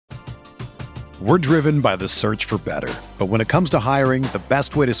We're driven by the search for better. But when it comes to hiring, the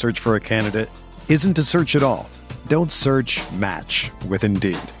best way to search for a candidate isn't to search at all. Don't search, match with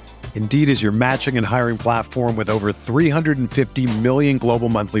Indeed. Indeed is your matching and hiring platform with over 350 million global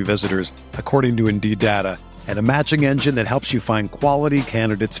monthly visitors, according to Indeed data, and a matching engine that helps you find quality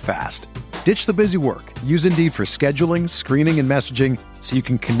candidates fast. Ditch the busy work. Use Indeed for scheduling, screening, and messaging so you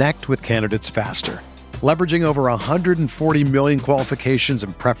can connect with candidates faster. Leveraging over 140 million qualifications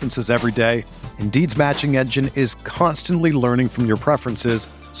and preferences every day, Indeed's matching engine is constantly learning from your preferences,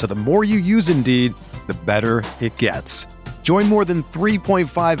 so the more you use Indeed, the better it gets. Join more than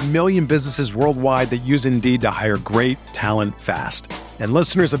 3.5 million businesses worldwide that use Indeed to hire great talent fast. And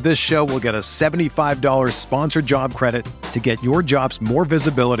listeners of this show will get a $75 sponsored job credit to get your jobs more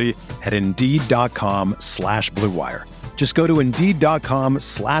visibility at Indeed.com/Blue Wire. Just go to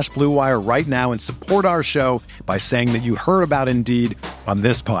Indeed.com/Blue Wire right now and support our show by saying that you heard about Indeed on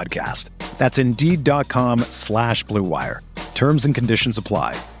this podcast. That's Indeed.com/Blue Wire. Terms and conditions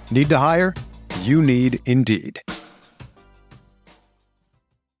apply. Need to hire? You need Indeed.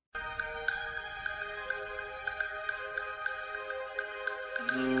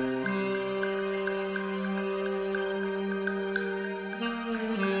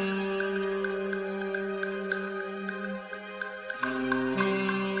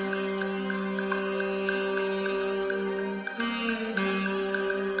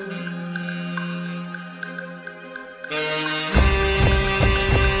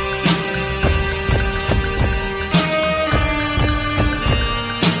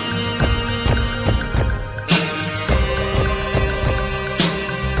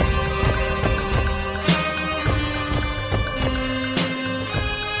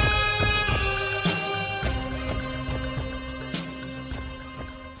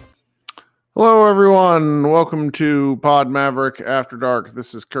 Hello, everyone. Welcome to Pod Maverick After Dark.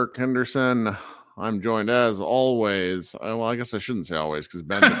 This is Kirk Henderson. I'm joined, as always. Well, I guess I shouldn't say always because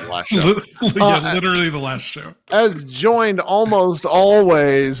Ben did the last show. Literally the last show. As joined almost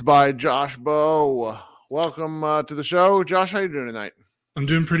always by Josh Bowe. Welcome to the show. Josh, how you doing tonight? I'm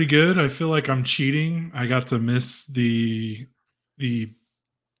doing pretty good. I feel like I'm cheating. I got to miss the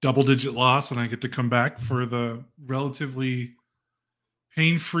double-digit loss, and I get to come back for the relatively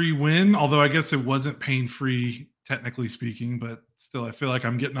pain-free win, although I guess it wasn't pain-free technically speaking, but still I feel like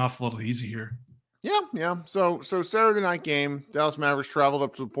I'm getting off a little easy here. Yeah. So Saturday night game, Dallas Mavericks traveled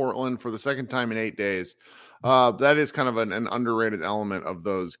up to Portland for the second time in 8 days. That is kind of an underrated element of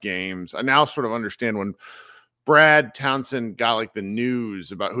those games. I now sort of understand when Brad Townsend got like the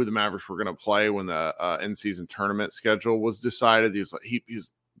news about who the Mavericks were going to play when the in-season tournament schedule was decided.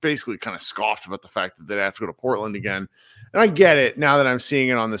 He's basically kind of scoffed about the fact that they'd have to go to Portland again. And I get it now that I'm seeing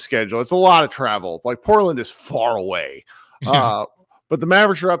it on the schedule. It's a lot of travel. Like Portland is far away. But the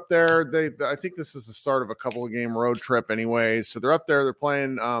Mavericks are up there. I think this is the start of a couple of game road trip anyway. So they're up there. They're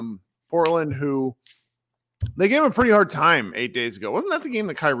playing Portland, who they gave him a pretty hard time 8 days ago. Wasn't that the game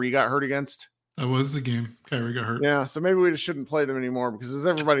that Kyrie got hurt against? That was the game. Kyrie got hurt. Yeah, so maybe we just shouldn't play them anymore because, as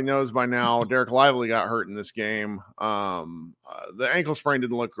everybody knows by now, Derek Lively got hurt in this game. The ankle sprain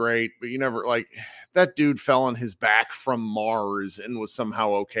didn't look great, but you never that dude fell on his back from Mars and was somehow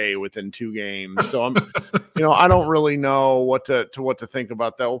okay within 2 games. So I'm, I don't really know what to think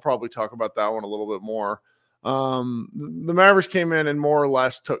about that. We'll probably talk about that one a little bit more. The Mavericks came in and more or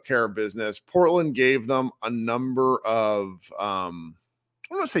less took care of business. Portland gave them a number of, I don't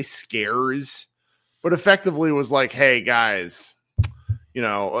want to say scares, but effectively was like, hey guys,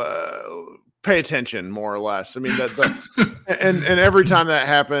 pay attention, more or less. I mean, and every time that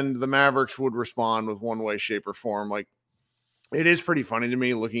happened, the Mavericks would respond with one way, shape, or form. Like, it is pretty funny to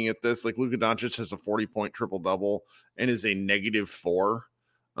me looking at this. Like, Luka Doncic has a 40-point triple-double and is a -4.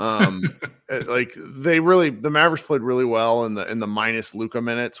 The Mavericks played really well in the minus Luka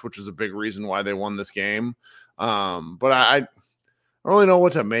minutes, which was a big reason why they won this game. But I don't really know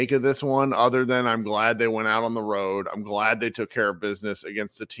what to make of this one other than I'm glad they went out on the road. I'm glad they took care of business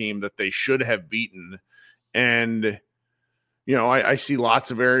against a team that they should have beaten. And, I see lots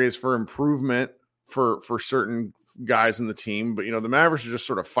of areas for improvement for certain guys in the team. But, the Mavericks are just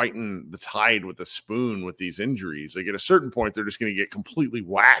sort of fighting the tide with a spoon with these injuries. Like, at a certain point, they're just going to get completely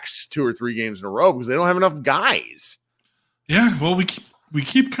waxed 2 or 3 games in a row because they don't have enough guys. Yeah, well, we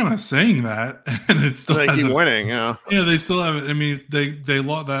keep kind of saying that, and it's still they keep winning. Yeah, they still have it. I mean, they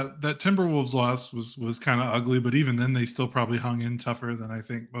lost that Timberwolves loss was kind of ugly, but even then, they still probably hung in tougher than I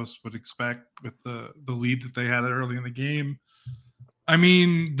think most would expect with the lead that they had early in the game. I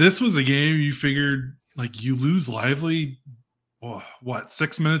mean, this was a game you figured like you lose Lively,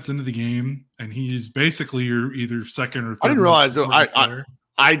 6 minutes into the game, and he's basically your either second or third. I didn't realize.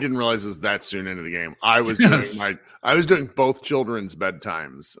 I didn't realize it was that soon into the game. I was doing both children's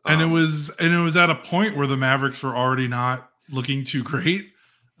bedtimes. And it was at a point where the Mavericks were already not looking too great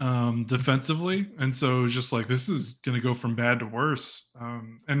defensively. And so it was just like, this is going to go from bad to worse.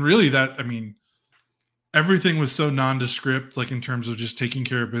 And really everything was so nondescript, like in terms of just taking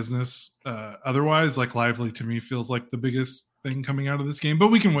care of business. Otherwise, like Lively to me feels like the biggest thing coming out of this game, but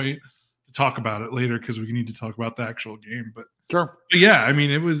we can wait to talk about it later because we need to talk about the actual game. But sure. But yeah, I mean,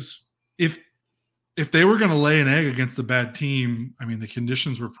 it was if they were going to lay an egg against a bad team, I mean, the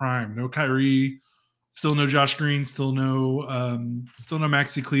conditions were prime. No Kyrie, still no Josh Green, still no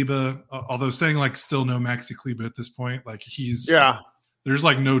Maxi Kleba. Although saying like still no Maxi Kleba at this point, like there's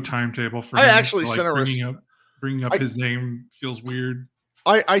like no timetable for him. I actually like bringing up his name feels weird.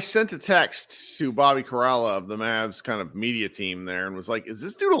 I sent a text to Bobby Corrala of the Mavs kind of media team there and was like, is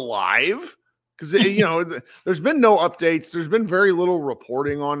this dude alive? Because, there's been no updates. There's been very little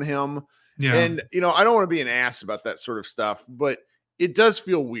reporting on him. Yeah. And, I don't want to be an ass about that sort of stuff, but it does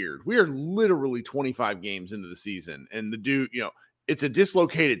feel weird. We are literally 25 games into the season and the dude, it's a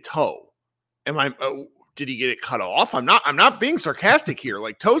dislocated toe. Did he get it cut off? I'm not being sarcastic here.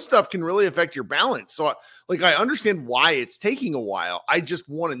 Like toe stuff can really affect your balance. So I understand why it's taking a while. I just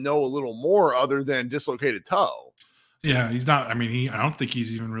want to know a little more other than dislocated toe. Yeah, he's not. I mean, I don't think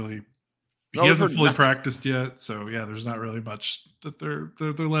he's even really. He hasn't fully practiced yet. So yeah, there's not really much that they're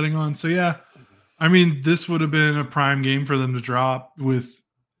letting on. So yeah, I mean, this would have been a prime game for them to drop. With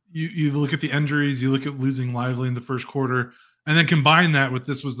you look at the injuries, you look at losing Lively in the first quarter, and then combine that with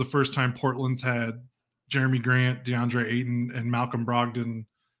this was the first time Portland's had Jeremy Grant, DeAndre Ayton, and Malcolm Brogdon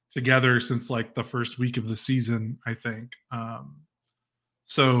together since like the first week of the season, I think.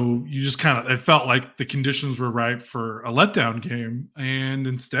 So you just it felt like the conditions were right for a letdown game. And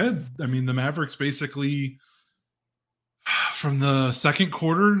instead, I mean, the Mavericks basically from the second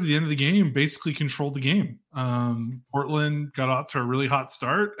quarter to the end of the game, basically controlled the game. Portland got out to a really hot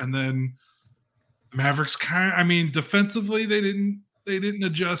start. And then the Mavericks defensively, they didn't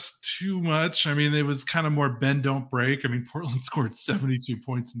adjust too much. I mean, it was kind of more bend, don't break. I mean, Portland scored 72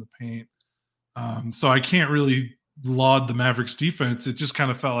 points in the paint. So I can't really laud the Mavericks defense. It just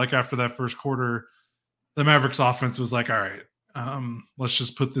kind of felt like after that first quarter, the Mavericks offense was like, all right, let's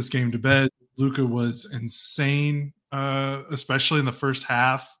just put this game to bed. Luka was insane, especially in the first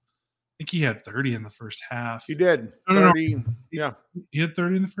half. I think he had 30 in the first half. He did. 30. Yeah. He had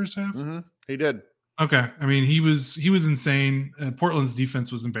 30 in the first half? Mm-hmm. He did. Okay. I mean, he was insane. Portland's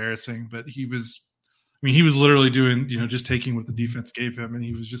defense was embarrassing, but he was literally doing, just taking what the defense gave him, and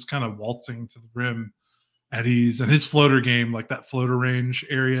he was just kind of waltzing to the rim at ease. And his floater game, like that floater range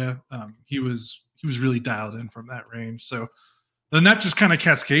area, he was really dialed in from that range. So then that just kind of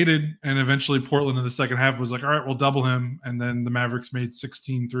cascaded, and eventually Portland in the second half was like, all right, we'll double him. And then the Mavericks made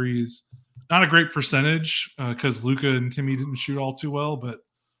 16 threes. Not a great percentage because Luka and Timmy didn't shoot all too well, but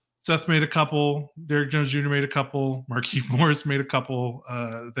Seth made a couple. Derrick Jones Jr. made a couple. Markieff Morris made a couple.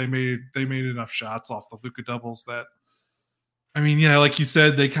 They made enough shots off the Luka doubles that, I mean, yeah, like you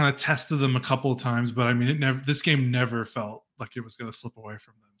said, they kind of tested them a couple of times, but I mean, this game never felt like it was going to slip away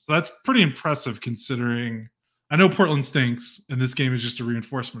from them. So that's pretty impressive considering. I know Portland stinks, and this game is just a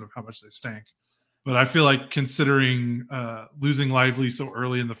reinforcement of how much they stink. But I feel like considering losing Lively so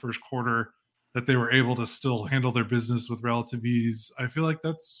early in the first quarter, that they were able to still handle their business with relative ease, I feel like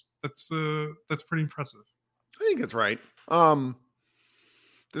that's pretty impressive. I think that's right.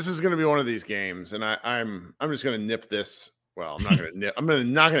 This is going to be one of these games, and I'm just going to nip this. Well, I'm not going to nip. I'm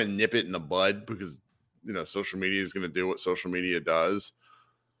not going to nip it in the bud because social media is going to do what social media does.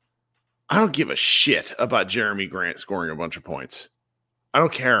 I don't give a shit about Jeremy Grant scoring a bunch of points. I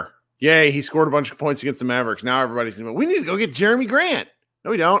don't care. Yay, he scored a bunch of points against the Mavericks. Now everybody's going to, we need to go get Jeremy Grant.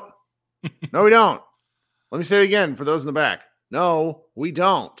 No, we don't. No, we don't. Let me say it again for those in the back. No, we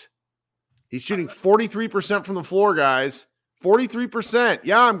don't. He's shooting 43% from the floor, guys. 43%.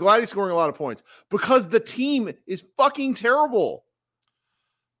 Yeah, I'm glad he's scoring a lot of points because the team is fucking terrible.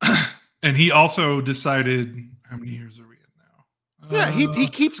 And he also decided, how many years are we in now? Yeah, he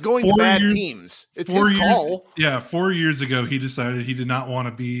keeps going to bad teams. It's his call. Yeah, 4 years ago, he decided he did not want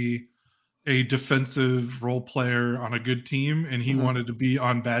to be a defensive role player on a good team, and he wanted to be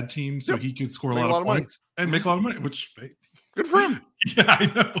on bad teams so he could score a lot of points and make a lot of money, which good for him. Yeah, I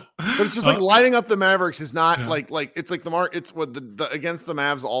know. But it's just like lighting up the Mavericks is not like it's like it's what the against the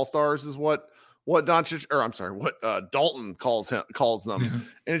Mavs All-Stars is what Doncic, or I'm sorry, what Dalton calls them. Yeah.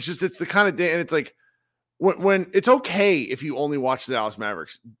 And it's the kind of day, and it's like when it's okay if you only watch the Dallas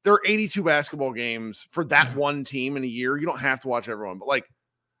Mavericks. There are 82 basketball games for that one team in a year. You don't have to watch everyone, but like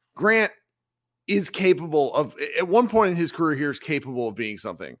Grant is capable of, at one point in his career here, is capable of being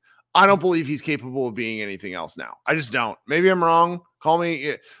something. I don't believe he's capable of being anything else now. I just don't. Maybe I'm wrong. Call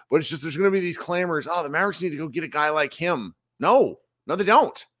me. But it's just there's going to be these clamors. Oh, the Mavericks need to go get a guy like him. No, they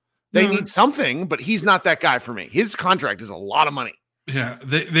don't. They need something, but he's not that guy for me. His contract is a lot of money. Yeah,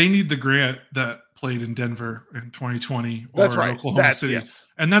 they need the Grant that played in Denver in 2020 or that's right. Oklahoma City. Yes.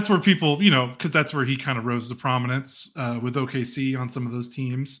 And that's where people, because that's where he kind of rose to prominence with OKC on some of those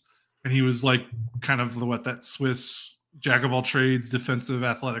teams. And he was like kind of that Swiss jack of all trades, defensive,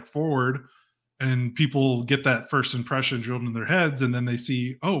 athletic forward. And people get that first impression drilled in their heads. And then they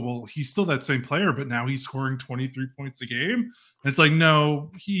see, oh, well, he's still that same player, but now he's scoring 23 points a game. And it's like,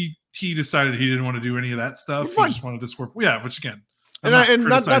 no, he decided he didn't want to do any of that stuff. He just wanted to score. Yeah, which again, I'm not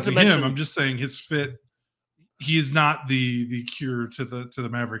criticizing him. I'm just saying his fit. He is not the cure to the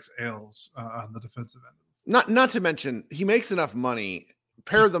Mavericks ails on the defensive end. Not to mention he makes enough money.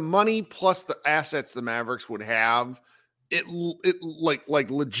 Pair the money plus the assets the Mavericks would have. It like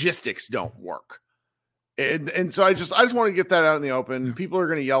logistics don't work. And so I just want to get that out in the open. Yeah. People are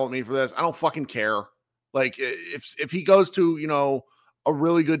going to yell at me for this. I don't fucking care. Like if he goes to, a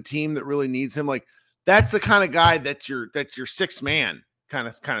really good team that really needs him, like that's the kind of guy that's your sixth man kind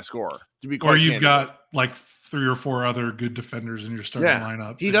of scorer, to be quite or you've candid. Got like 3 or 4 other good defenders in your starting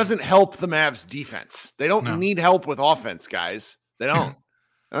lineup. He doesn't help the Mavs defense. They don't need help with offense, guys. They don't.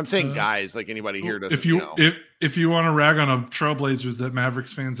 And I'm saying guys, like anybody here doesn't. If you want to rag on a Trailblazers that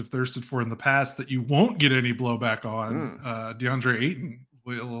Mavericks fans have thirsted for in the past that you won't get any blowback on, DeAndre Ayton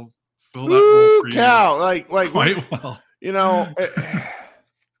will fill that role for cow. you like quite well.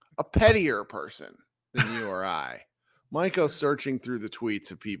 A pettier person than you or I might go searching through the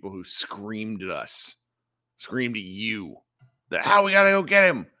tweets of people who screamed at you that how we got to go get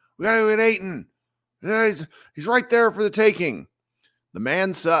him. We got to go get Ayton. He's right there for the taking. The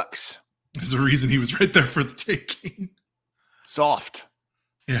man sucks. There's a reason he was right there for the taking. Soft.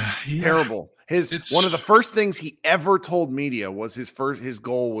 Yeah. Terrible. One of the first things he ever told media was his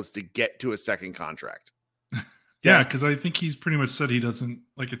goal was to get to a second contract. Yeah, because I think he's pretty much said he doesn't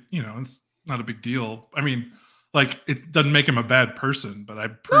like it. It's not a big deal. I mean, like it doesn't make him a bad person, but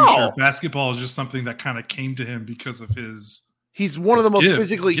I'm pretty sure basketball is just something that kind of came to him because of his. He's one of the most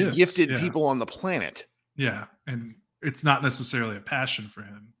physically gifted people on the planet. Yeah, and it's not necessarily a passion for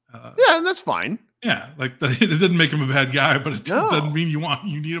him. And that's fine. Yeah, like it didn't make him a bad guy, but it doesn't mean you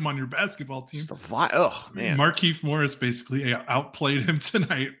need him on your basketball team. Man, Markieff Morris basically outplayed him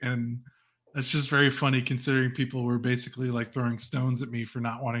tonight, and that's just very funny considering people were basically like throwing stones at me for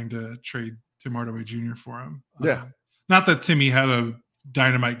not wanting to trade Tim Hardaway Jr. for him. Yeah, not that Timmy had a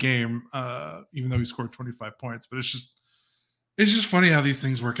dynamite game, even though he scored 25 points, but it's just funny how these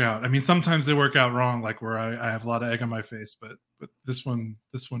things work out. I mean, sometimes they work out wrong, like where I have a lot of egg on my face, but this one.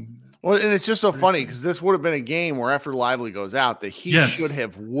 Well, and it's just so funny because this would have been a game where after Lively goes out, that he should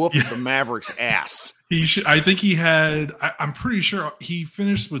have whooped the Mavericks' ass. He should. I think he had. I'm pretty sure he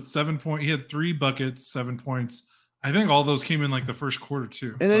finished with 7 points. He had 3 buckets, 7 points. I think all those came in like the first quarter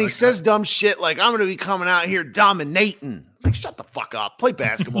too. And then he says dumb shit like, "I'm going to be coming out here dominating." It's like, shut the fuck up, play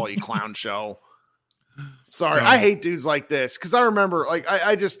basketball, you clown show. Sorry, I hate dudes like this because I remember, like,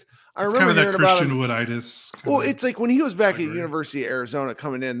 I remember kind of that Christian about Wooditis. Well, it's like when he was back at University of Arizona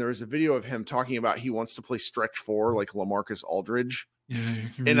coming in, there was a video of him talking about he wants to play stretch 4 like LaMarcus Aldridge. Yeah,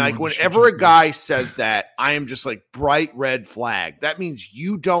 and like whenever a guy says that, I am just like bright red flag. That means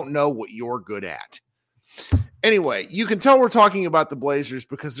you don't know what you're good at. Anyway, you can tell we're talking about the Blazers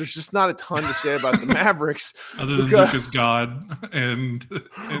because there's just not a ton to say about the Mavericks. Other than Lucas God and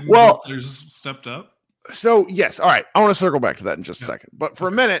well, there's stepped up. So, yes. All right. I want to circle back to that in just a second. But for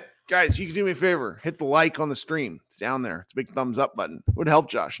a minute, guys, you can do me a favor. Hit the like on the stream. It's down there. It's a big thumbs up button. It would help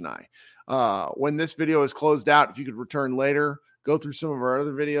Josh and I. When this video is closed out, if you could return later, go through some of our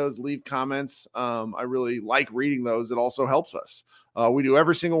other videos, leave comments. I really like reading those. It also helps us. We do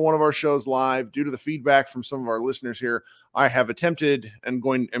every single one of our shows live. Due to the feedback from some of our listeners here, I have attempted and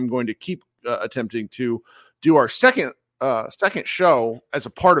am going to keep attempting to do our second show as a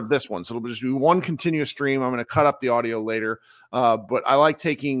part of this one. So it'll just be one continuous stream. I'm going to cut up the audio later. But I like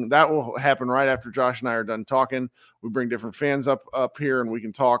that will happen right after Josh and I are done talking. We bring different fans up here and we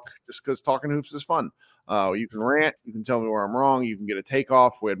can talk just because talking hoops is fun. You can rant. You can tell me where I'm wrong. You can get a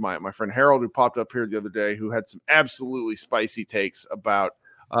takeoff. We had my friend Harold who popped up here the other day who had some absolutely spicy takes about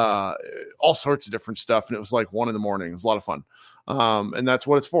all sorts of different stuff. And it was like 1 a.m. It was a lot of fun. And that's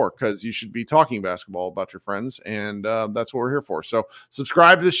what it's for, because you should be talking basketball about your friends, and that's what we're here for. So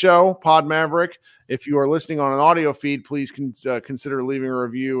subscribe to the show, Pod Maverick. If you are listening on an audio feed, please consider leaving a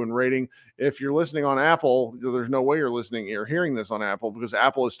review and rating. If you're listening on Apple, there's no way you're listening or hearing this on Apple, because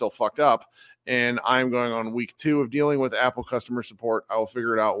Apple is still fucked up. And I'm going on week 2 of dealing with Apple customer support. I will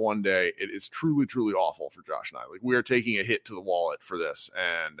figure it out one day. It is truly, truly awful for Josh and I. Like, we are taking a hit to the wallet for this.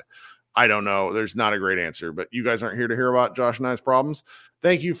 And I don't know. There's not a great answer, but you guys aren't here to hear about Josh and I's problems.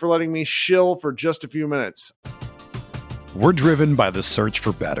 Thank you for letting me shill for just a few minutes. We're driven by the search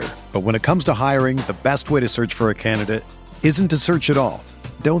for better. But when it comes to hiring, the best way to search for a candidate isn't to search at all.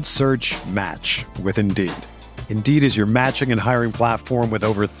 Don't search, match with Indeed. Indeed is your matching and hiring platform with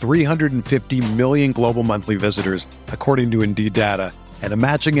over 350 million global monthly visitors, according to Indeed data, and a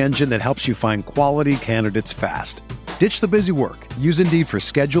matching engine that helps you find quality candidates fast. Ditch the busy work. Use Indeed for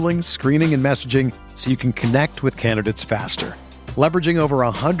scheduling, screening, and messaging so you can connect with candidates faster. Leveraging over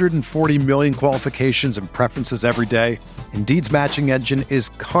 140 million qualifications and preferences every day, Indeed's matching engine is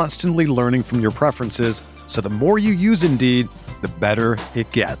constantly learning from your preferences, so the more you use Indeed, the better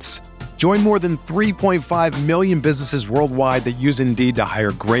it gets. Join more than 3.5 million businesses worldwide that use Indeed to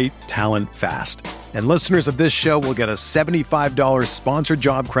hire great talent fast. And listeners of this show will get a $75 sponsored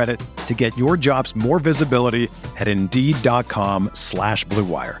job credit to get your jobs more visibility at Indeed.com/Blue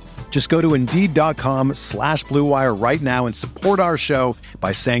Wire. Just go to Indeed.com/Blue Wire right now and support our show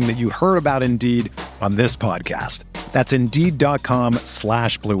by saying that you heard about Indeed on this podcast. That's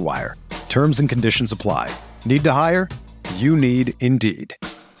Indeed.com/Blue Wire. Terms and conditions apply. Need to hire? You need Indeed.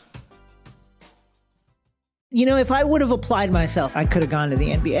 You know, if I would have applied myself, I could have gone to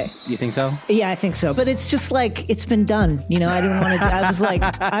the NBA. You think so? Yeah, I think so. But it's just like, it's been done. You know, I didn't want to, I was like,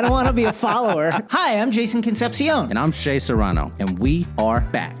 I don't want to be a follower. Hi, I'm Jason Concepcion. And I'm Shea Serrano. And we are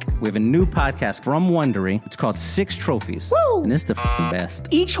back. We have a new podcast from Wondery. It's called Six Trophies. Woo! And it's the best.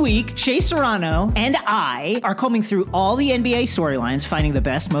 Each week, Shea Serrano and I are combing through all the NBA storylines, finding the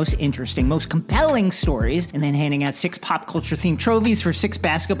best, most interesting, most compelling stories, and then handing out 6 pop culture themed trophies for 6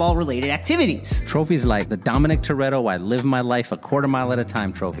 basketball related activities. Trophies like the Dominic Toretto I Live My Life a Quarter Mile at a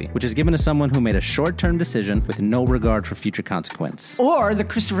Time trophy, which is given to someone who made a short-term decision with no regard for future consequence. Or the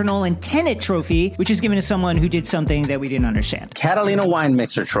Christopher Nolan Tenet trophy, which is given to someone who did something that we didn't understand. Catalina Wine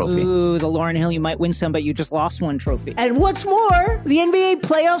Mixer trophy. Ooh, the Lauryn Hill, you might win some, but you just lost one trophy. And what's more, the NBA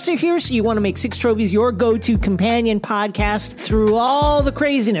playoffs are here, so you want to make 6 Trophies your go-to companion podcast through all the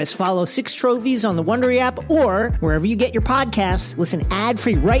craziness. Follow 6 Trophies on the Wondery app or wherever you get your podcasts. Listen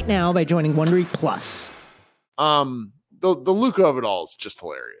ad-free right now by joining Wondery Plus. The Luka of it all is just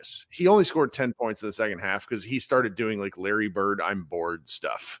hilarious. He only scored 10 points in the second half because he started doing like Larry Bird, I'm bored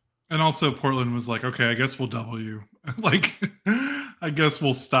stuff. And also Portland was like, okay, I guess we'll double you. Like, I guess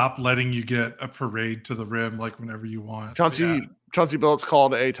we'll stop letting you get a parade to the rim like whenever you want. Chauncey Billups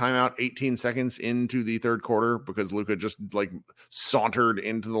called a timeout 18 seconds into the third quarter because Luka just like sauntered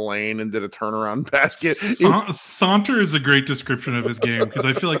into the lane and did a turnaround basket. Saunter is a great description of his game because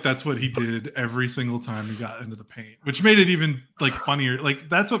I feel like that's what he did every single time he got into the paint, which made it even like funnier. Like,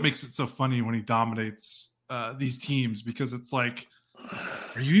 that's what makes it so funny when he dominates these teams, because it's like,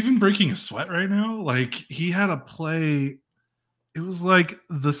 are you even breaking a sweat right now? Like, he had a play. It was like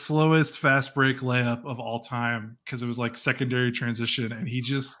the slowest fast break layup of all time because it was like secondary transition, and he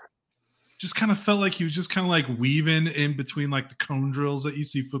just kind of felt like he was just kind of like weaving in between like the cone drills that you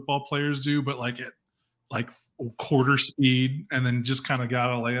see football players do, but like at like quarter speed, and then just kind of got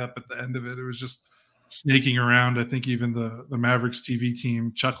a layup at the end of it. It was just snaking around. I think even the Mavericks TV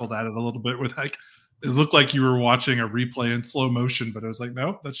team chuckled at it a little bit with like, it looked like you were watching a replay in slow motion, but I was like,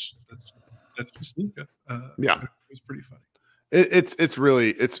 no, that's just Luka. Yeah, it was pretty funny. It's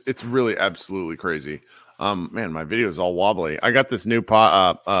really absolutely crazy. Man, my video is all wobbly. I got this new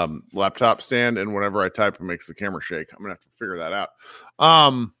laptop stand, and whenever I type, it makes the camera shake. I'm gonna have to figure that out.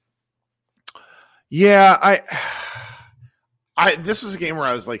 Yeah, this was a game where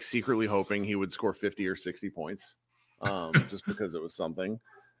I was like secretly hoping he would score 50 or 60 points, just because it was something.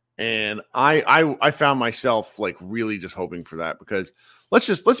 And I found myself like really just hoping for that, because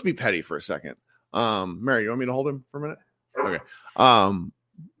let's be petty for a second. Mary, you want me to hold him for a minute? Okay.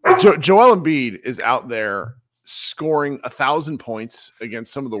 Joel Embiid is out there scoring 1,000 points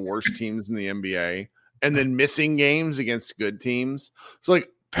against some of the worst teams in the NBA, and then missing games against good teams. So like,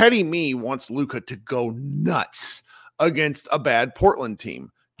 petty me wants Luka to go nuts against a bad Portland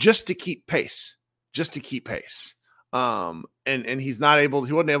team just to keep pace. And he's not able.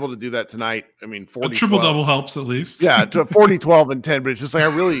 He wasn't able to do that tonight. I mean, 40 triple double helps at least. Yeah, to 40, 12, and 10. But it's just like I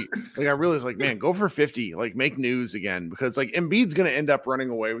really was like, man, go for 50. Like, make news again, because like Embiid's going to end up running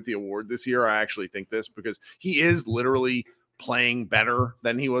away with the award this year. I actually think this, because he is literally playing better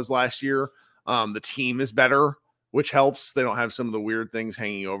than he was last year. The team is better, which helps. They don't have some of the weird things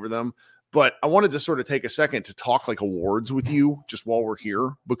hanging over them. But I wanted to sort of take a second to talk like awards with you just while we're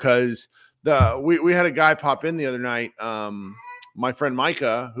here, because we had a guy pop in the other night, my friend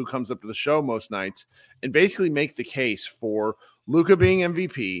Micah, who comes up to the show most nights, and basically make the case for Luka being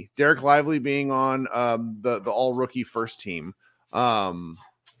MVP, Derek Lively being on the all-rookie first team, and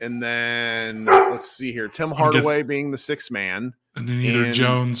then let's see here, Tim Hardaway being the sixth man. And then either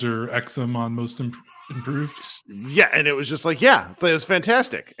Jones or Exum on most improved. Yeah, and it was just like, it was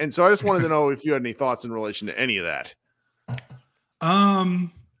fantastic. And so I just wanted to know if you had any thoughts in relation to any of that.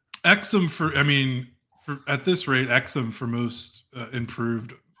 Exum for at this rate, Exum for most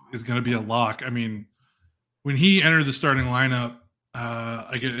improved is going to be a lock. I mean, when he entered the starting lineup,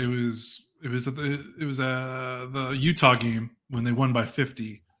 it was the Utah game when they won by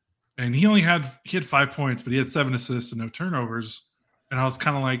 50, and he had 5 points, but he had 7 assists and no turnovers. And I was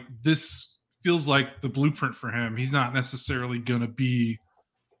kind of like, this feels like the blueprint for him. He's not necessarily going to be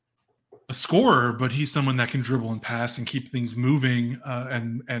a scorer, but he's someone that can dribble and pass and keep things moving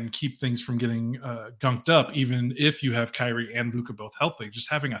and keep things from getting gunked up, even if you have Kyrie and Luka both healthy. Just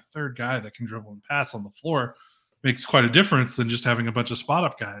having a third guy that can dribble and pass on the floor makes quite a difference than just having a bunch of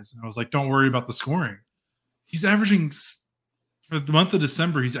spot-up guys. And I was like, don't worry about the scoring. He's averaging, for the month of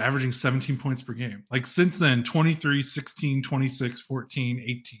December, he's averaging 17 points per game. Like, since then, 23, 16, 26, 14,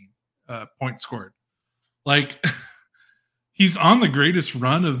 18 points scored. Like, he's on the greatest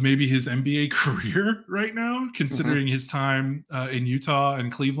run of maybe his NBA career right now, considering his time in Utah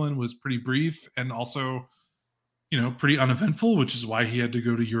and Cleveland was pretty brief and also, pretty uneventful, which is why he had to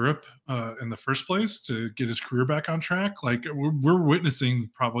go to Europe in the first place to get his career back on track. Like, we're witnessing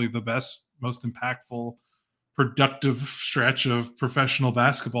probably the best, most impactful, productive stretch of professional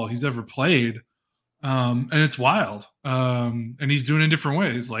basketball he's ever played. And it's wild. And he's doing it in different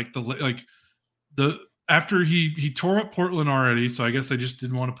ways. After he tore up Portland already, so I guess I just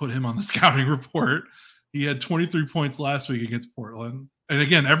didn't want to put him on the scouting report. He had 23 points last week against Portland. And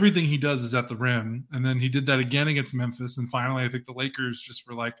again, everything he does is at the rim. And then he did that again against Memphis. And finally, I think the Lakers just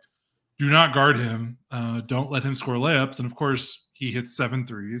were like, do not guard him. Don't let him score layups. And of course, he hit 7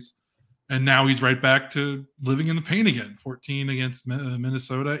 threes. And now he's right back to living in the paint again. 14 against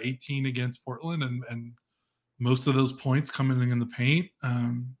Minnesota, 18 against Portland. And most of those points coming in the paint.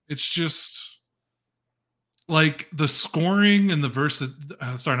 It's just like the scoring and the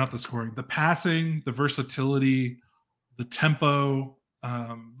the passing, the versatility, the tempo,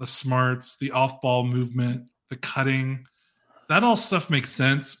 the smarts, the off-ball movement, the cutting, that all stuff makes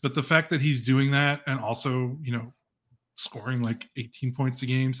sense. But the fact that he's doing that and also, scoring like 18 points a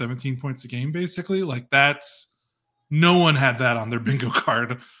game, 17 points a game, basically, like, that's, no one had that on their bingo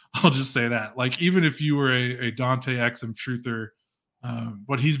card. I'll just say that. Like, even if you were a Dante Exum truther,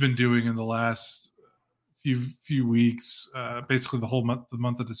 what he's been doing in the last few weeks, basically the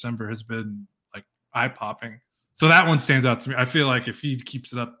month of December, has been like eye-popping. So that one stands out to me. I feel like if he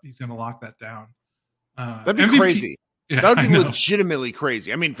keeps it up, he's going to lock that down. That'd be MVP, crazy. Yeah, that would be legitimately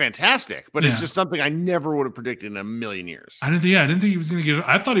crazy. I mean, fantastic, but it's just something I never would have predicted in a million years. I didn't think he was going to get it.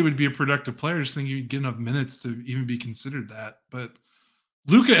 I thought he would be a productive player. I just think he'd get enough minutes to even be considered that. But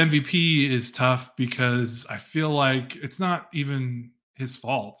Luka MVP is tough because I feel like it's not even his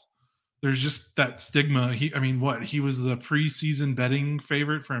fault. There's just that stigma. He was the preseason betting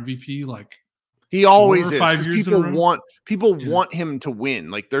favorite for MVP. Like, he always is. 5 years people want him to win.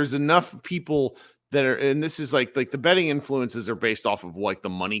 Like, there's enough people that are, and this is like the betting influences are based off of like the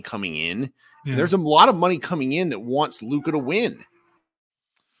money coming in. Yeah. There's a lot of money coming in that wants Luka to win.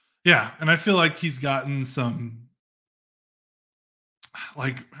 Yeah, and I feel like he's gotten some,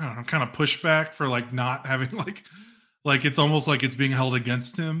 like, I don't know, kind of pushback for like not having like it's almost like it's being held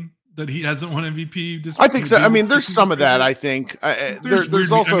against him that he hasn't won MVP. I think so. I mean, there's some of that. I think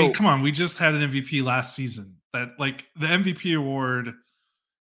there's also. I mean, come on, we just had an MVP last season. That, like, the MVP award,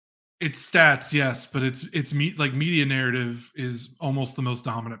 it's stats, yes, but it's media narrative is almost the most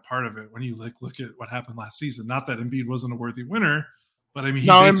dominant part of it when you look at what happened last season. Not that Embiid wasn't a worthy winner, but I mean,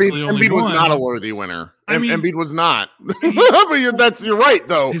 Embiid was not a worthy winner. Embiid was not. But you're right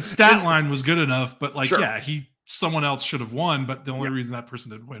though. His stat line was good enough, but someone else should have won. But the only reason that person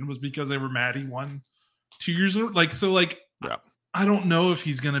didn't win was because they were mad he won 2 years ago. I don't know if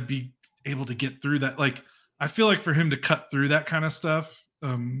he's going to be able to get through that. Like, I feel like for him to cut through that kind of stuff,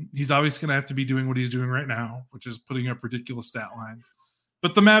 he's always going to have to be doing what he's doing right now, which is putting up ridiculous stat lines.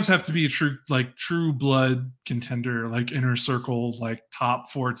 But the Mavs have to be a true blood contender, like inner circle, like top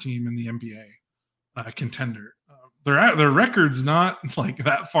 4 team in the NBA contender. Their record's not like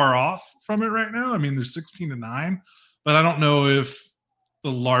that far off from it right now. I mean, they're 16-9, but I don't know if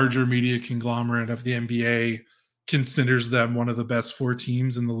the larger media conglomerate of the NBA considers them one of the best 4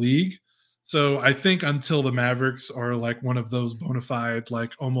 teams in the league. So I think until the Mavericks are like one of those bona fide,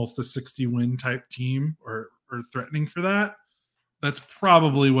 like almost a 60 win type team or threatening for that, that's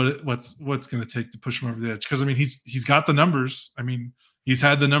probably what's going to take to push him over the edge. Because I mean, he's got the numbers. I mean, he's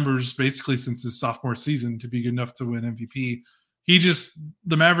had the numbers basically since his sophomore season to be good enough to win MVP.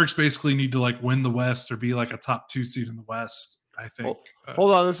 The Mavericks basically need to like win the West or be like a top 2 seed in the West, I think.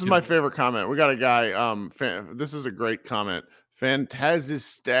 Hold on. This is my favorite comment. We got a guy. This is a great comment.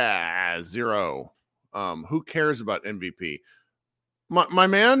 Fantasista 0. Who cares about MVP? My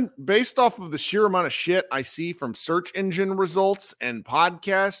man, based off of the sheer amount of shit I see from search engine results and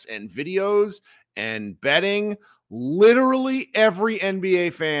podcasts and videos and betting, literally every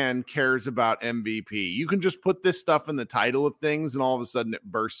NBA fan cares about MVP. You can just put this stuff in the title of things and all of a sudden it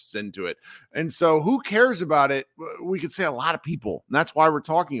bursts into it. And so who cares about it? We could say a lot of people. And that's why we're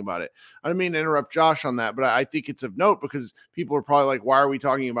talking about it. I don't mean to interrupt Josh on that, but I think it's of note because people are probably like, why are we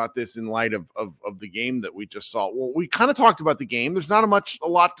talking about this in light of the game that we just saw? Well, we kind of talked about the game. There's not a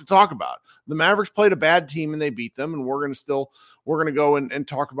lot to talk about. The Mavericks played a bad team and they beat them. And we're going to go and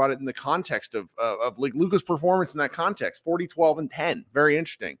talk about it in the context of like Luka's performance in that context, 40, 12, and 10. Very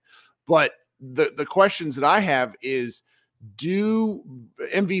interesting. But the questions that I have is, do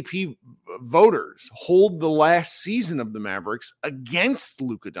MVP voters hold the last season of the Mavericks against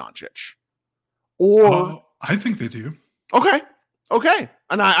Luka Doncic? Or I think they do. Okay.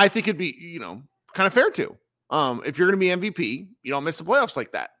 And I think it'd be, kind of fair to. If you're going to be MVP, you don't miss the playoffs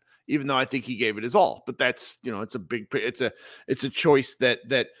like that. Even though I think he gave it his all, but that's, it's a choice that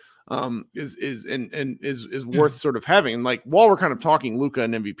is worth sort of having. And like, while we're kind of talking Luka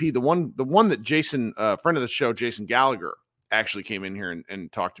and MVP, the one that Jason, friend of the show, Jason Gallagher, actually came in here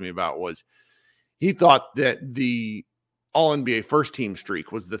and talked to me about was he thought that the all NBA first team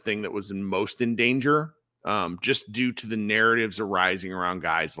streak was the thing that was most in danger, just due to the narratives arising around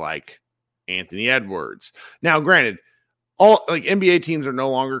guys like Anthony Edwards. Now, granted, all like NBA teams are no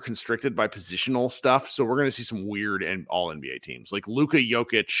longer constricted by positional stuff, so we're going to see some weird and all NBA teams like Luka,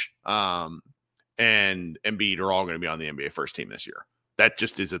 Jokic, and Embiid are all going to be on the NBA first team this year. That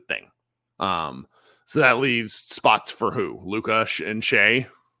just is a thing. So that leaves spots for who? Luka and Shea,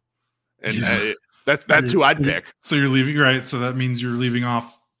 and that's who I'd pick. So you're leaving, right? So that means you're leaving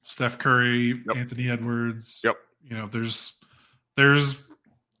off Steph Curry, Anthony Edwards. Yep. There's.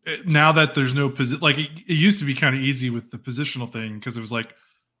 Now that there's no position, like it used to be kind of easy with the positional thing because it was like,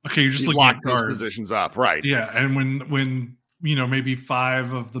 okay, you're just looking at guards. Positions up, right? Yeah, and when maybe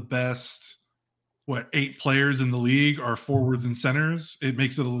 5 of the best 8 players in the league are forwards and centers, it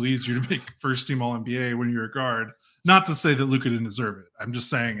makes it a little easier to make first team All NBA when you're a guard. Not to say that Luka didn't deserve it. I'm just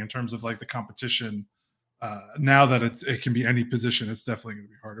saying in terms of like the competition. Now that it can be any position, it's definitely going to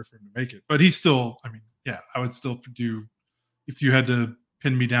be harder for him to make it. But he's still, I would still do if you had to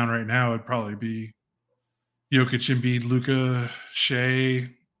pin me down right now, it'd probably be Jokic, Embiid, Luka, Shea,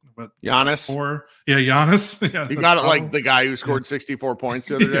 but Giannis. Giannis. Yeah, you got it, like the guy who scored 64 points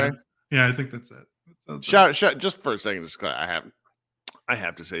the other day. Yeah, I think that's it. Shout just for a second. I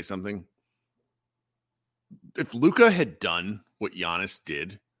have to say something. If Luka had done what Giannis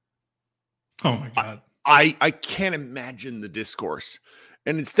did, oh my God, I can't imagine the discourse.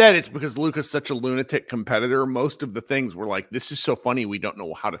 And instead, it's because Luka's such a lunatic competitor. Most of the things were like, this is so funny, we don't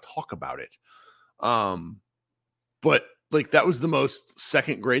know how to talk about it. But like that was the most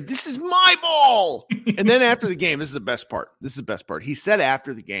second grade. This is my ball. And then after the game, this is the best part. He said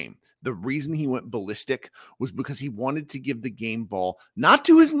after the game, the reason he went ballistic was because he wanted to give the game ball, not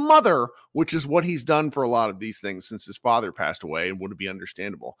to his mother, which is what he's done for a lot of these things since his father passed away and would be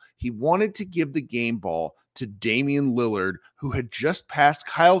understandable. He wanted to give the game ball to Damian Lillard, who had just passed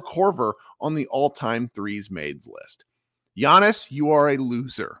Kyle Korver on the all-time threes made list. Giannis, you are a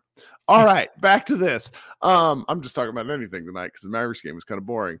loser. All right, back to this. I'm just talking about anything tonight because the Mavericks game was kind of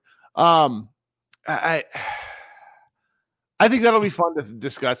boring. I think that'll be fun to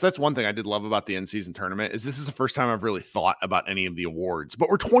discuss. That's one thing I did love about the in-season tournament is this is the first time I've really thought about any of the awards, but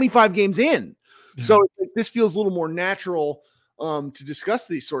we're 25 games in. Yeah. So this feels a little more natural to discuss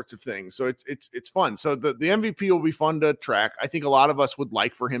these sorts of things. So it's fun. So the MVP will be fun to track. I think a lot of us would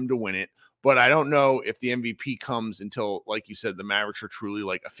like for him to win it, but I don't know if the MVP comes until, like you said, the Mavericks are truly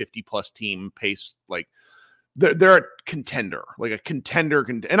like a 50-plus team pace. Like they're a contender, like a contender.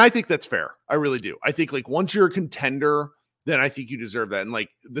 And I think that's fair. I really do. I think like once you're a contender, then I think you deserve that. And like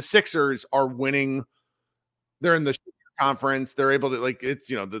the Sixers are winning. They're in the conference. They're able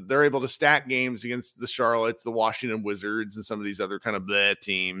to they're able to stack games against the Charlottes, the Washington Wizards, and some of these other kind of bleh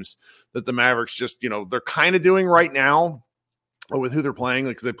teams that the Mavericks just, they're kind of doing right now with who they're playing.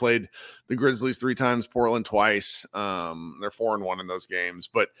 Because they played the Grizzlies 3 times, Portland twice. They're 4-1 in those games.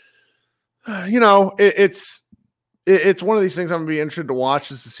 But, it's one of these things I'm going to be interested to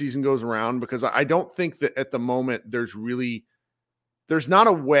watch as the season goes around, because I don't think that at the moment there's not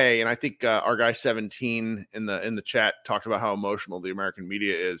a way. And I think our guy 17 in the chat talked about how emotional the American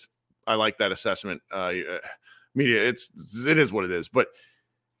media is. I like that assessment. Media, it is what it is. But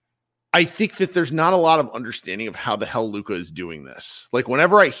I think that there's not a lot of understanding of how the hell Luka is doing this. Like,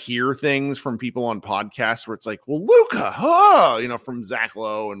 whenever I hear things from people on podcasts where it's like, well, Luka, from Zach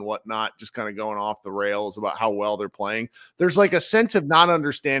Lowe and whatnot, just kind of going off the rails about how well they're playing, there's like a sense of not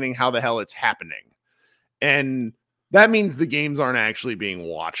understanding how the hell it's happening. And that means the games aren't actually being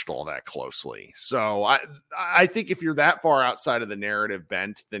watched all that closely. So I think if you're that far outside of the narrative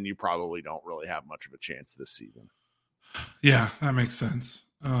bent, then you probably don't really have much of a chance this season. Yeah, that makes sense.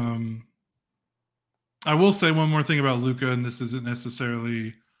 I will say one more thing about Luka, and this isn't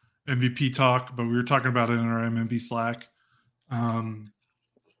necessarily MVP talk, but we were talking about it in our MMB Slack. The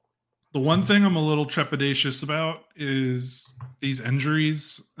one thing I'm a little trepidatious about is these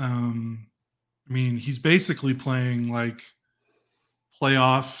injuries. He's basically playing like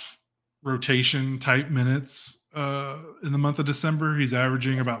playoff rotation type minutes in the month of December. He's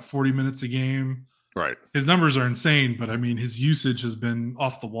averaging about 40 minutes a game. Right. His numbers are insane, but his usage has been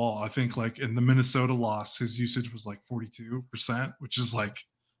off the wall. I think like in the Minnesota loss, his usage was like 42%, which is like,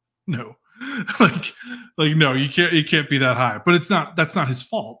 no, no, you can't be that high, but that's not his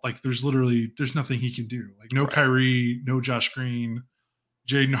fault. Like there's nothing he can do. Like no Kyrie, no Josh Green,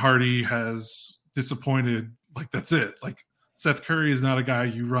 Jaden Hardy has disappointed. Like that's it. Like Seth Curry is not a guy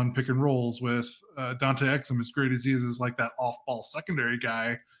you run pick and rolls with. Dante Exum, as great as he is like that off ball secondary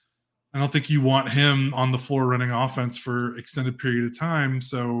guy. I don't think you want him on the floor running offense for extended period of time.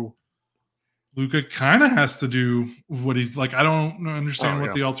 So Luka kind of has to do what he's like. I don't understand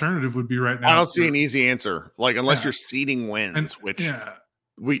what the alternative would be right now. I don't see an easy answer. Like, unless you're seeding wins, which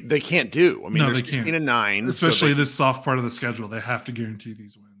they can't do. They're 16-9. Especially this soft part of the schedule. They have to guarantee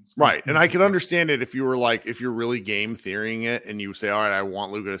these wins. Right. And I can understand it if you were like, if you're really game theorying it and you say, all right, I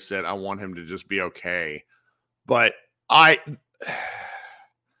want Luka to sit. I want him to just be okay. But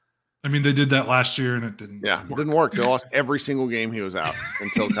they did that last year and it didn't work. It didn't work. They lost every single game he was out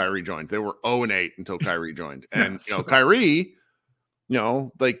until Kyrie joined. They were 0-8 until Kyrie joined. And Kyrie,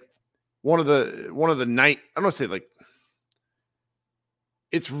 like one of the night, I'm gonna say like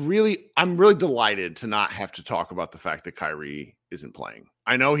I'm really delighted to not have to talk about the fact that Kyrie isn't playing.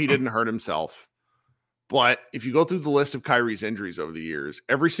 I know he didn't hurt himself, but if you go through the list of Kyrie's injuries over the years,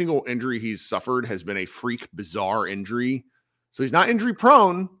 every single injury he's suffered has been a freak bizarre injury. So he's not injury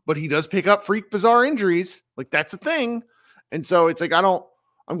prone, but he does pick up freak bizarre injuries. Like that's a thing. And so it's like,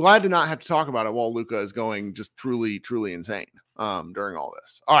 I'm glad to not have to talk about it while Luka is going just truly, truly insane during all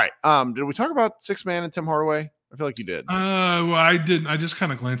this. All right. Did we talk about Sixth Man and Tim Hardaway? I feel like you did. Well, I didn't. I just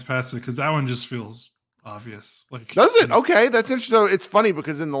kind of glanced past it because that one just feels obvious. Like, does it? Okay. That's interesting. So it's funny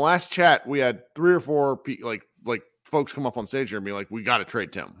because in the last chat, we had 3 or 4 like folks come up on stage here and be like, we got to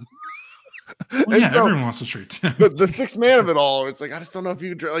trade Tim. Well, yeah, so, everyone wants to trade Tim. The sixth man of it all, it's like, I just don't know if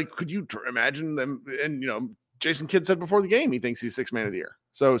you could you imagine them? And Jason Kidd said before the game he thinks he's sixth man of the year.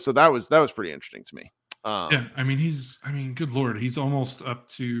 So that was pretty interesting to me. Good Lord, he's almost up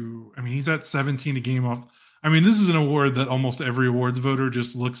to. He's at 17 a game off. This is an award that almost every awards voter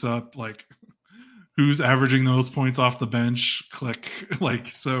just looks up, like who's averaging those points off the bench. Click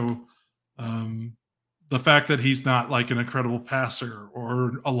so. The fact that he's not like an incredible passer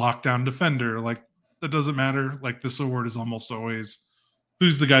or a lockdown defender, like that doesn't matter. Like this award is almost always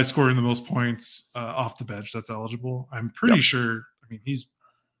who's the guy scoring the most points off the bench that's eligible. I'm pretty sure.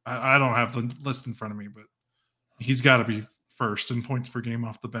 I don't have the list in front of me, but he's got to be first in points per game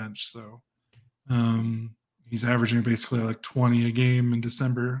off the bench. So he's averaging basically like 20 a game in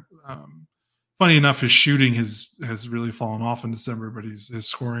December. Funny enough, his shooting has really fallen off in December, but his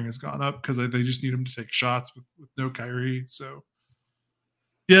scoring has gone up because they just need him to take shots with no Kyrie. So,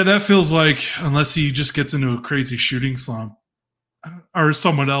 yeah, that feels like unless he just gets into a crazy shooting slump or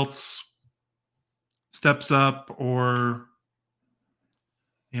someone else steps up or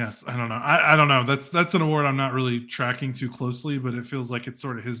yes, I don't know. I don't know. That's an award I'm not really tracking too closely, but it feels like it's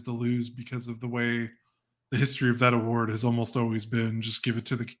sort of his to lose because of the way the history of that award has almost always been just give it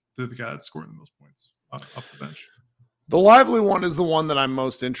to the guy that's scoring the most points off the bench. The Lively one is the one that I'm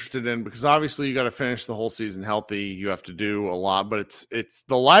most interested in because obviously you got to finish the whole season healthy. You have to do a lot, but it's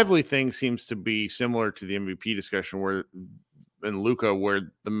the Lively thing seems to be similar to the MVP discussion where in Luka,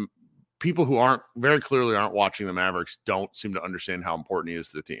 where the people who aren't watching the Mavericks don't seem to understand how important he is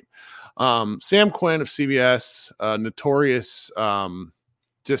to the team. Sam Quinn of CBS, notorious, I'm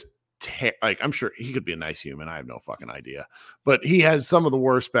sure he could be a nice human. I have no fucking idea, but he has some of the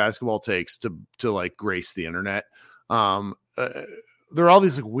worst basketball takes to like grace the internet. There are all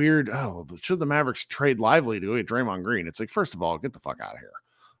these like weird, should the Mavericks trade Lively to go get Draymond Green? It's like, first of all, get the fuck out of here.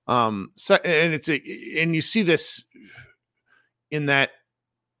 And you see this in that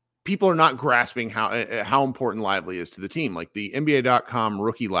people are not grasping how important Lively is to the team. Like the NBA.com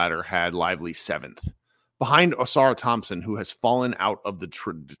rookie ladder had Lively 7th behind Osara Thompson, who has fallen out of the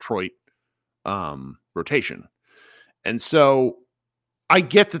Detroit rotation. And so I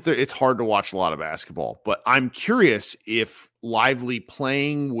get that it's hard to watch a lot of basketball, but I'm curious if Lively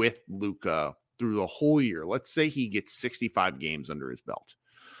playing with Luka through the whole year, let's say he gets 65 games under his belt,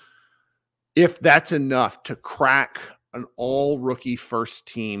 if that's enough to crack an all-rookie first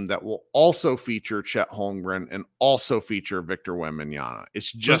team that will also feature Chet Holmgren and also feature Victor Wembanyama. It's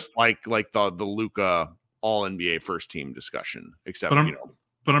just like the Luka all-NBA first team discussion, except,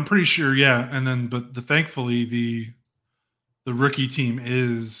 But I'm pretty sure, yeah. And then, thankfully, the rookie team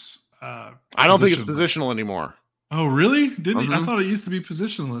is. I don't think it's positional anymore. Oh, really? Didn't I thought it used to be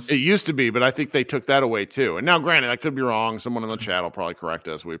positionless. It used to be, but I think they took that away too. And now, granted, I could be wrong. Someone in the chat will probably correct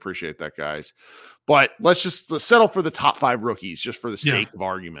us. We appreciate that, guys. But let's settle for the top 5 rookies just for the sake of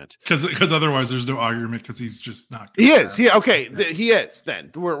argument. Because otherwise there's no argument because he's just not good. He is. He is then.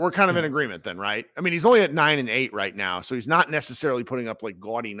 We're kind of in agreement then, right? I mean, he's only at 9 and 8 right now, so he's not necessarily putting up like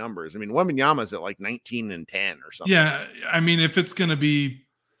gaudy numbers. I mean, Wembanyama's at like 19 and 10 or something. Yeah, I mean, if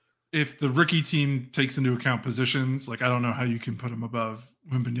the rookie team takes into account positions, like I don't know how you can put him above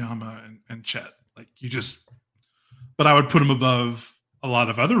Wembanyama and Chet. But I would put him above a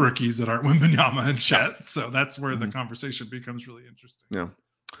lot of other rookies that aren't Wembanyama and Chet. So that's where the conversation becomes really interesting. Yeah.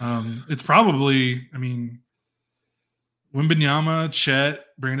 It's probably, Wembanyama, Chet,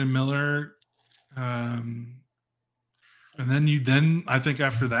 Brandon Miller. And then I think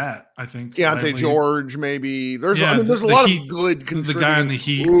after that, Deontay George, maybe there's a lot of good contributors. The guy in the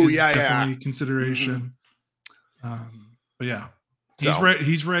Heat. Ooh, definitely consideration. But yeah,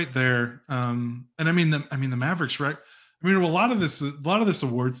 he's right there. And the Mavericks, right? I mean, a lot of this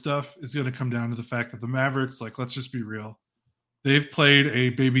award stuff is going to come down to the fact that the Mavericks, like, let's just be real. They've played a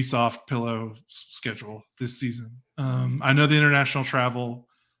baby soft pillow schedule this season. I know the international travel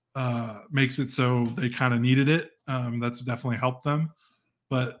makes it so they kind of needed it. That's definitely helped them.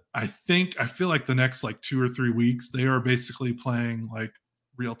 But I feel like the next like 2 or 3 weeks, they are basically playing like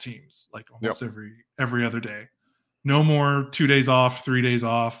real teams, like almost every other day. No more 2 days off, 3 days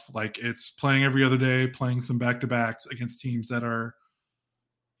off. Like it's playing every other day, playing some back-to-backs against teams that are,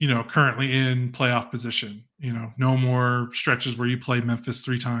 currently in playoff position. No more stretches where you play Memphis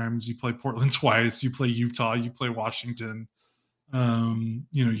 3 times, you play Portland twice, you play Utah, you play Washington.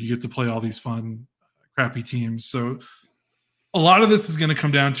 You get to play all these fun, crappy teams. So a lot of this is going to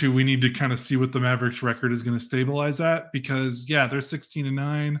come down to we need to kind of see what the Mavericks record is going to stabilize at because, they're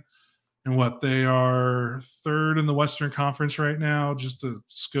 16-9. And they are 3rd in the Western Conference right now, just a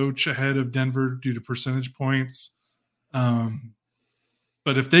scotch ahead of Denver due to percentage points.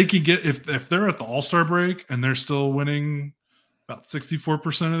 But if they could if they're at the All-Star break and they're still winning about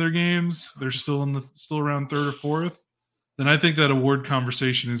 64% of their games, they're still around 3rd or 4th, then I think that award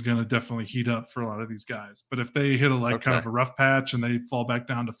conversation is going to definitely heat up for a lot of these guys. But if they hit kind of a rough patch and they fall back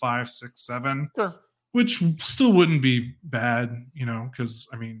down to 5, 6, 7, which still wouldn't be bad, because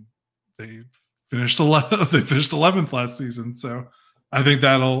they finished 11th last season, so I think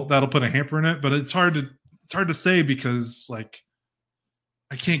that'll put a hamper in it. But it's hard to say because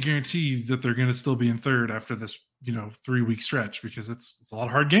I can't guarantee that they're going to still be in 3rd after this 3-week stretch because it's a lot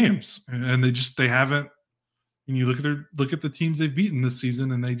of hard games and they haven't. When you look at the teams they've beaten this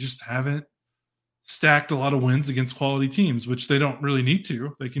season and they just haven't stacked a lot of wins against quality teams, which they don't really need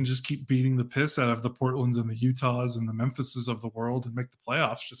to. They can just keep beating the piss out of the Portlands and the Utahs and the Memphises of the world and make the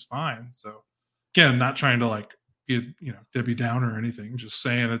playoffs just fine. So again, I'm not trying to be Debbie Downer or anything, just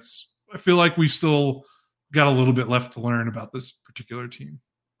saying I feel like we've still got a little bit left to learn about this particular team.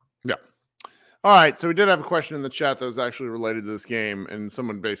 Yeah. All right. So we did have a question in the chat that was actually related to this game. And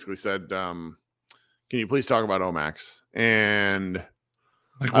someone basically said, can you please talk about Omax? And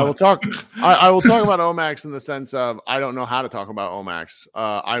I will talk about Omax in the sense of I don't know how to talk about Omax.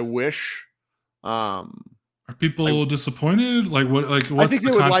 I wish. Are Are people disappointed? Like what? Like what's I think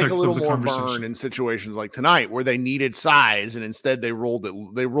the they would like a context little of the more conversation? burn in situations like tonight where they needed size and instead they rolled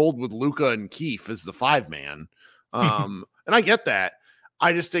with Luka and Keefe as the 5-man. And I get that.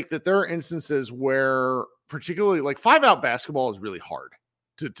 I just think that there are instances where particularly like 5-out basketball is really hard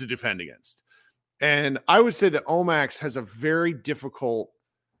to defend against. And I would say that Omax has a very difficult.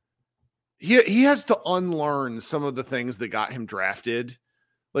 He has to unlearn some of the things that got him drafted.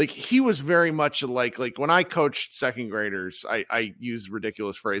 Like he was very much like when I coached second graders, I use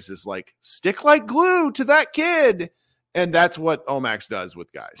ridiculous phrases like stick like glue to that kid. And that's what Omax does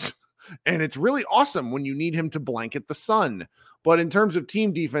with guys. And it's really awesome when you need him to blanket the sun. But in terms of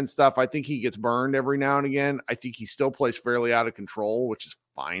team defense stuff, I think he gets burned every now and again. I think he still plays fairly out of control, which is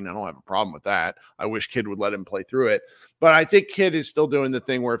fine. I don't have a problem with that. I wish Kid would let him play through it. But I think Kid is still doing the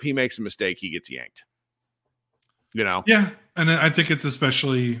thing where if he makes a mistake, he gets yanked. You know? Yeah. And I think it's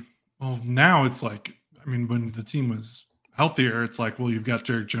especially, well, now it's like, I mean, when the team was healthier, it's like, well, you've got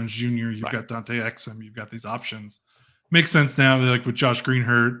Derek Jones Jr., you've got Dante Exum, you've got these options. Makes sense now. Like with Josh Green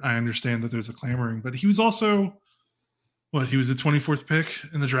hurt, I understand that there's a clamoring, but he was also he was the 24th pick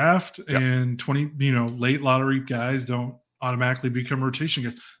in the draft, and late lottery guys don't automatically become rotation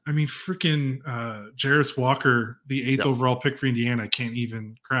guys. I mean, freaking Jarris Walker, the 8th overall pick for Indiana, can't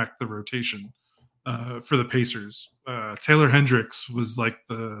even crack the rotation for the Pacers. Taylor Hendricks was like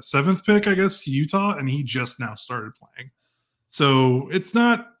the 7th pick, I guess, to Utah, and he just now started playing. So it's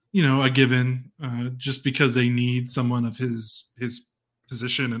not, a given just because they need someone of his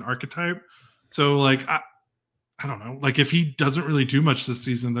position and archetype. So like, I don't know, like if he doesn't really do much this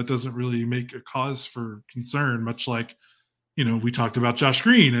season, that doesn't really make a cause for concern, much like, we talked about Josh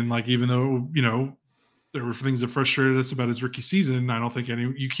Green. And like, even though, there were things that frustrated us about his rookie season, I don't think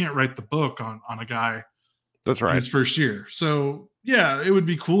you can't write the book on a guy. That's right. In his first year. So yeah, it would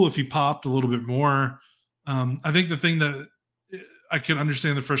be cool if he popped a little bit more. I think the thing that I can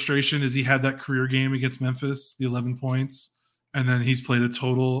understand the frustration is he had that career game against Memphis, the 11 points. And then he's played a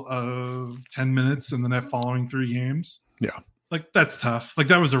total of 10 minutes in the following 3 games. Yeah. Like that's tough. Like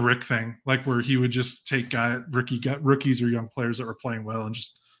that was a Rick thing, like where he would just take rookies or young players that were playing well and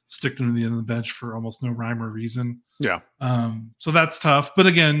just stick them to the end of the bench for almost no rhyme or reason. Yeah. So that's tough. But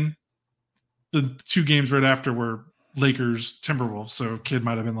again, the 2 games right after were Lakers Timberwolves. So Kid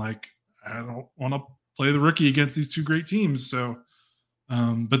might've been like, I don't want to play the rookie against these 2 great teams. So,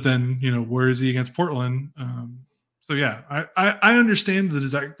 but then, where is he against Portland? So yeah, I understand the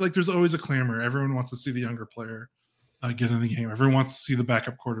desire. Like there's always a clamor. Everyone wants to see the younger player get in the game. Everyone wants to see the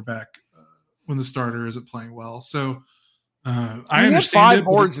backup quarterback when the starter isn't playing well. So I understand 5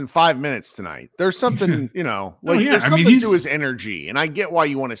 boards in 5 minutes tonight. There's something, there's something to his energy. And I get why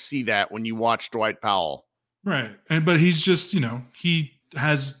you want to see that when you watch Dwight Powell. Right. But he's just, he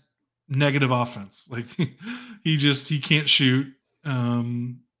has negative offense. Like he can't shoot.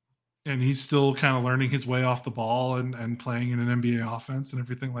 And he's still kind of learning his way off the ball and playing in an NBA offense and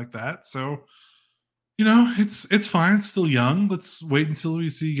everything like that. So, it's fine. It's still young. Let's wait until we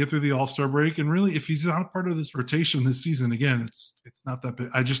get through the All-Star break. And really, if he's not a part of this rotation this season, again, it's not that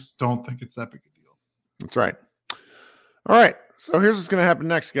big. I just don't think it's that big a deal. That's right. All right. So here's what's going to happen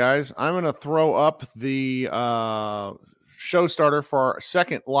next, guys. I'm going to throw up the show starter for our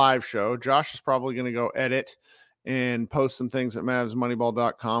second live show. Josh is probably going to go edit and post some things at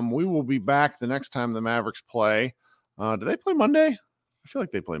MavsMoneyball.com. We will be back the next time the Mavericks play. Do they play Monday? I feel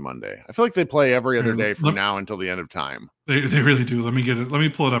like they play Monday. I feel like they play every other day from now until the end of time. They really do. Let me get it. Let me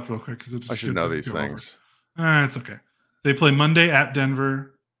pull it up real quick because I should know these things. It's okay. They play Monday at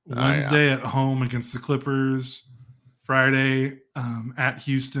Denver, Wednesday at home against the Clippers, Friday at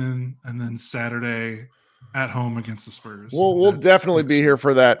Houston, and then Saturday at home against the Spurs. We'll definitely be here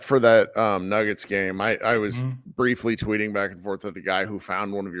for that Nuggets game. I was briefly tweeting back and forth with the guy who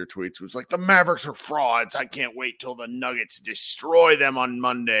found one of your tweets who was like, the Mavericks are frauds. I can't wait till the Nuggets destroy them on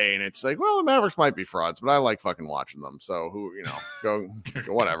Monday. And it's like, well, the Mavericks might be frauds, but I like fucking watching them. So go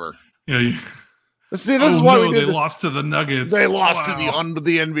whatever. Yeah. See, this is why we did they lost to the Nuggets. They lost to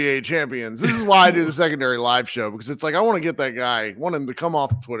the NBA champions. This is why I do the secondary live show, because it's like I want to get that guy, want him to come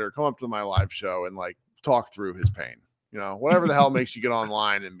off Twitter, come up to my live show and like talk through his pain. Whatever the hell makes you get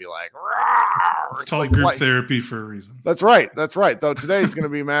online and be like, it's called like group therapy for a reason. That's right. Though today is going to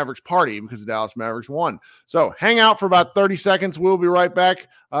be Mavericks party because the Dallas Mavericks won. So hang out for about 30 seconds. We'll be right back.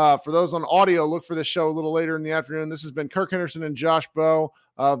 For those on audio, look for this show a little later in the afternoon. This has been Kirk Henderson and Josh Bowe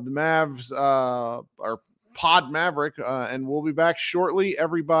of the Mavs, our Pod Maverick, and we'll be back shortly.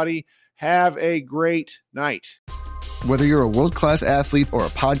 Everybody have a great night. Whether you're a world-class athlete or a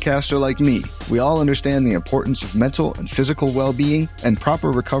podcaster like me, we all understand the importance of mental and physical well-being and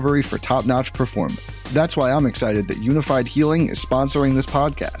proper recovery for top-notch performance. That's why I'm excited that Unified Healing is sponsoring this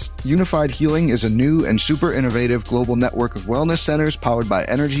podcast. Unified Healing is a new and super innovative global network of wellness centers powered by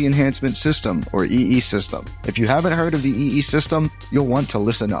Energy Enhancement System, or EE System. If you haven't heard of the EE System, you'll want to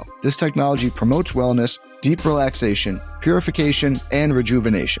listen up. This technology promotes wellness, deep relaxation, purification, and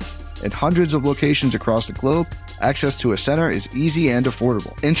rejuvenation. In hundreds of locations across the globe, access to a center is easy and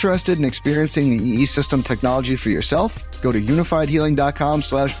affordable. Interested in experiencing the EE System technology for yourself? Go to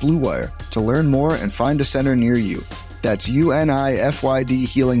unifiedhealing.com/bluewire to learn more and find a center near you. That's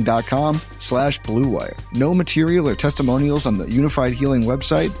unifydhealing.com/bluewire. No material or testimonials on the Unified Healing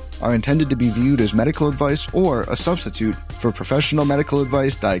website are intended to be viewed as medical advice or a substitute for professional medical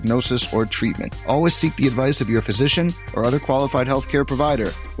advice, diagnosis, or treatment. Always seek the advice of your physician or other qualified healthcare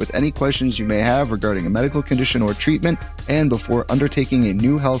provider with any questions you may have regarding a medical condition or treatment and before undertaking a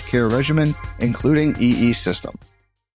new healthcare regimen, including EE System.